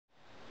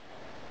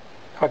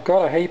I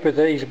got a heap of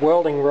these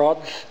welding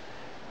rods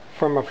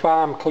from a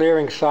farm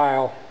clearing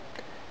sale,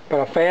 but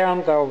I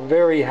found they were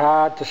very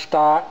hard to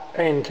start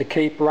and to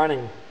keep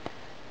running.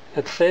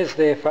 It says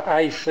there for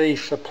AC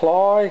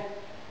supply,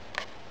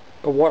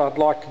 but what I'd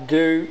like to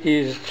do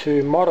is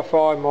to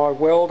modify my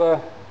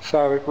welder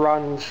so it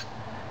runs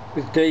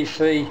with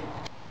DC.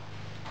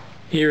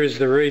 Here is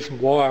the reason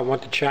why I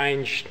want to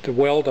change the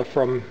welder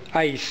from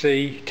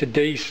AC to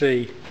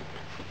DC.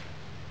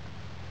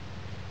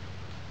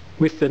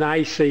 With an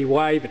AC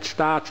wave, it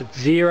starts at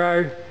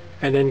 0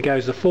 and then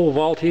goes to full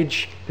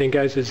voltage, then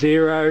goes to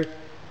 0,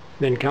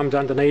 then comes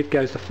underneath,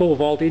 goes to full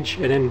voltage,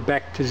 and then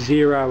back to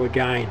 0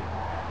 again.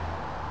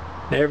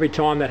 Now every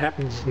time that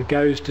happens and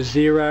goes to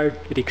 0,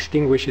 it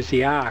extinguishes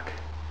the arc.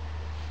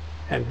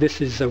 And this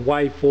is a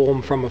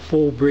waveform from a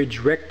full bridge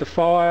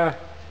rectifier.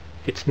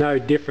 It's no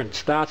different.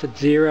 Starts at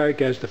 0,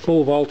 goes to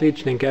full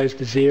voltage, then goes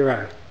to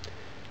 0.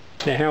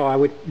 Now how I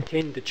would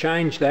intend to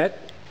change that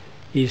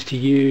is to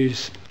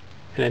use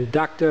an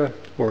inductor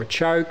or a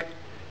choke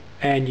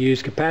and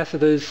use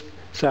capacitors,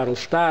 so it'll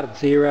start at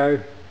 0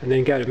 and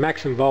then go to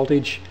maximum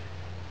voltage,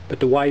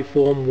 but the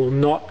waveform will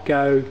not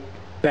go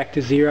back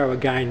to 0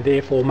 again,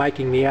 therefore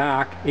making the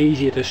arc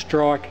easier to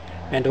strike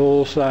and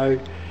also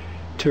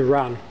to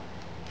run.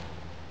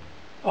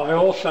 I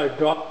also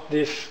got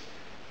this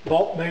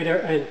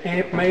voltmeter and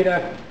amp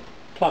meter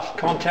plus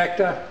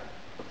contactor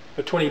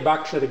for 20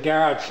 bucks at a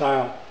garage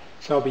sale,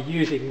 so I'll be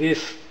using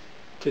this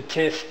to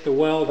test the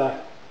welder.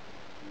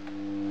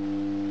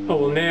 I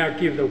will now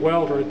give the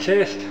welder a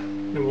test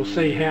and we'll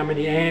see how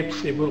many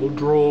amps it will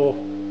draw.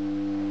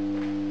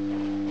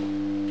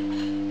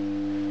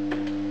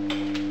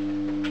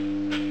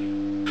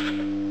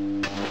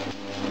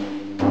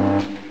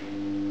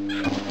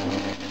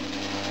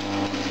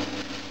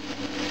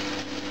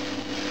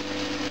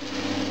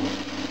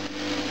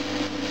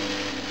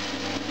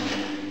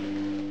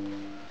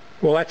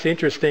 Well, that's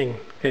interesting.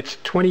 It's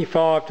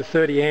 25 to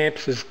 30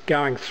 amps is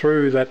going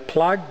through that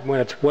plug when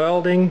it's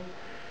welding.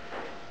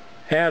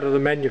 How do the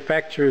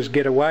manufacturers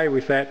get away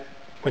with that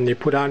when they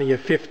put only a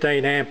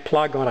 15 amp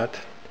plug on it?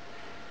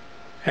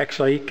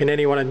 Actually, can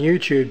anyone on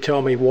YouTube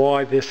tell me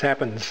why this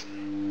happens?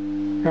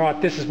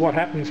 Right, this is what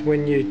happens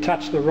when you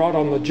touch the rod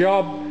on the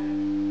job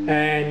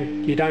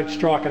and you don't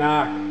strike an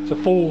arc. It's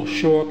a full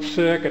short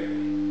circuit.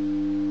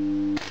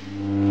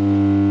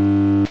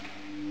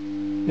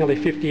 Nearly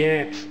 50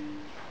 amps.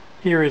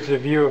 Here is a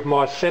view of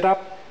my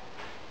setup,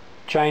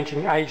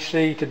 changing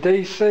AC to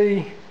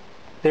DC.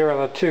 There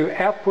are the two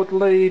output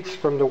leads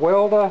from the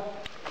welder.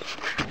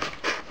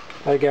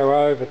 They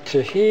go over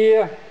to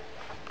here.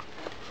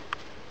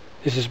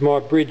 This is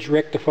my bridge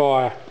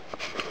rectifier.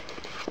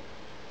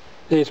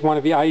 There's one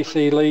of the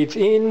AC leads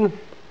in,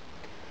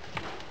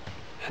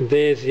 and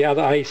there's the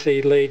other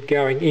AC lead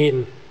going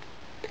in.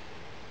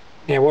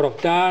 Now what I've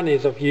done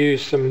is I've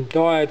used some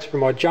diodes from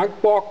my junk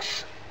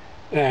box,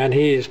 and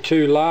here's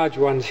two large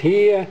ones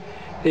here.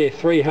 They're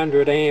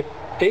 300 amp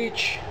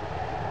each,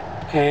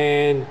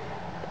 and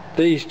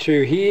these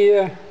two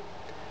here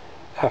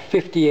are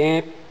 50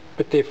 amp,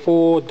 but they're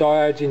 4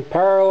 diodes in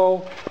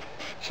parallel,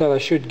 so they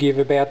should give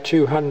about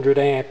 200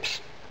 amps.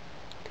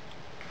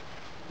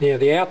 Now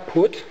the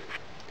output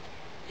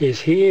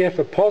is here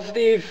for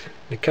positive,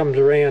 it comes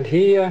around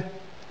here,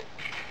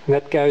 and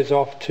that goes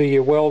off to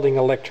your welding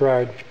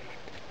electrode.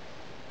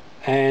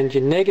 And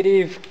your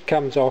negative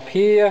comes off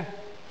here,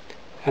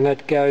 and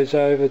that goes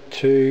over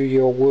to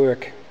your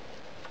work,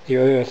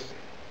 your earth.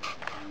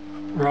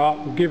 Right,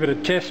 we'll give it a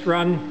test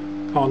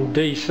run on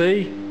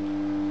DC.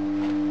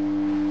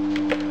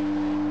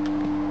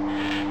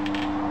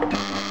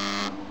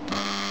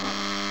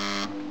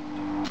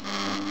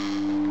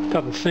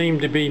 Doesn't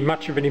seem to be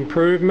much of an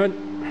improvement.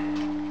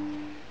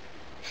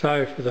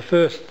 So for the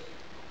first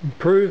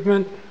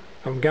improvement,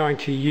 I'm going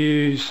to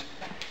use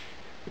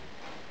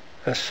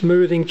a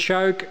smoothing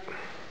choke,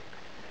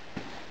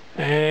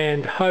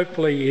 and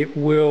hopefully it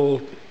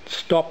will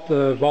stop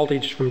the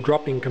voltage from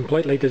dropping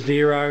completely to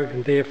 0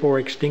 and therefore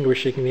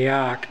extinguishing the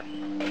arc.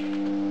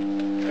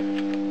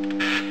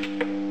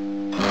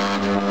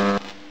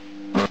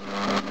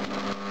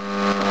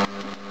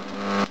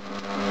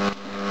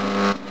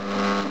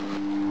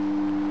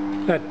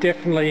 That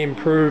definitely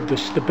improved the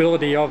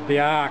stability of the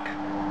arc.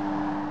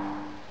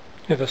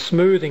 Now the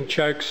smoothing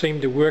choke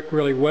seemed to work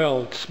really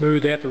well. It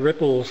smoothed out the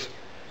ripples.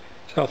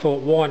 So I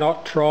thought, why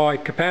not try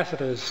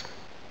capacitors?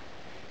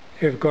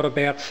 We've got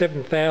about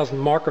 7,000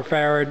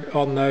 microfarad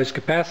on those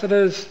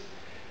capacitors,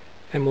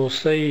 and we'll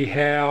see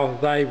how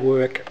they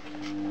work.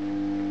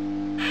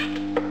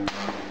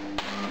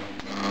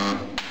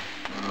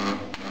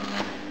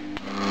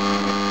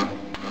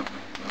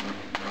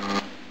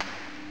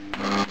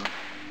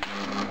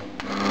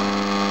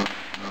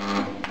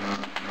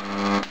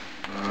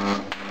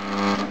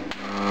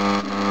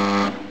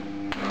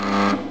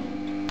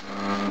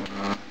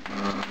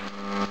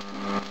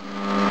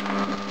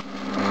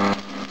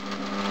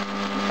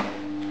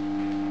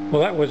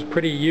 Well, that was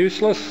pretty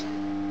useless.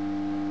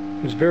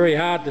 It was very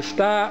hard to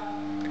start,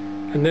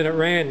 and then it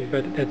ran,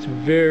 but it's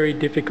very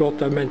difficult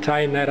to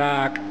maintain that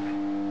arc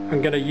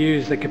I'm going to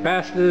use the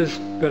capacitors,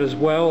 but as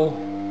well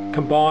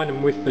combine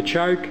them with the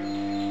choke,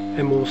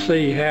 and we'll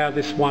see how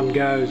this one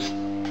goes.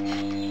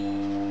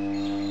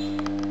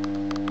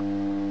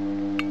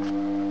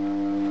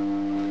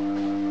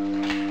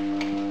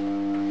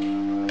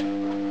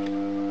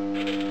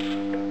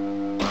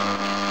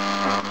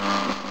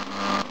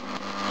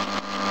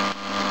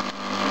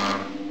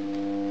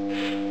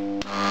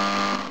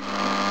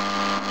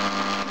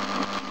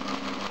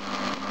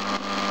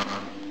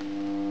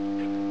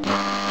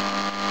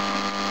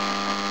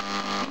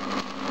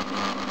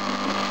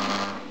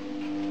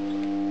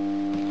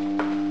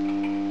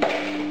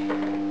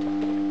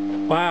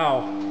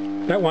 Wow,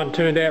 that one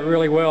turned out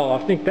really well. I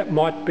think that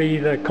might be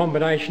the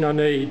combination I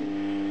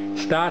need.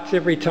 Starts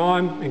every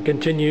time and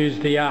continues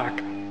the arc.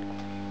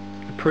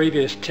 The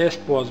previous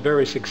test was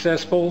very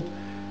successful,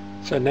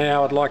 so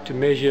now I'd like to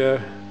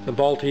measure the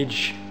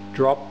voltage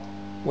drop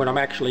when I'm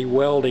actually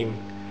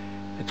welding.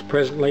 It's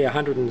presently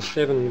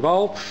 107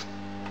 volts,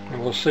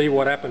 and we'll see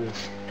what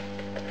happens.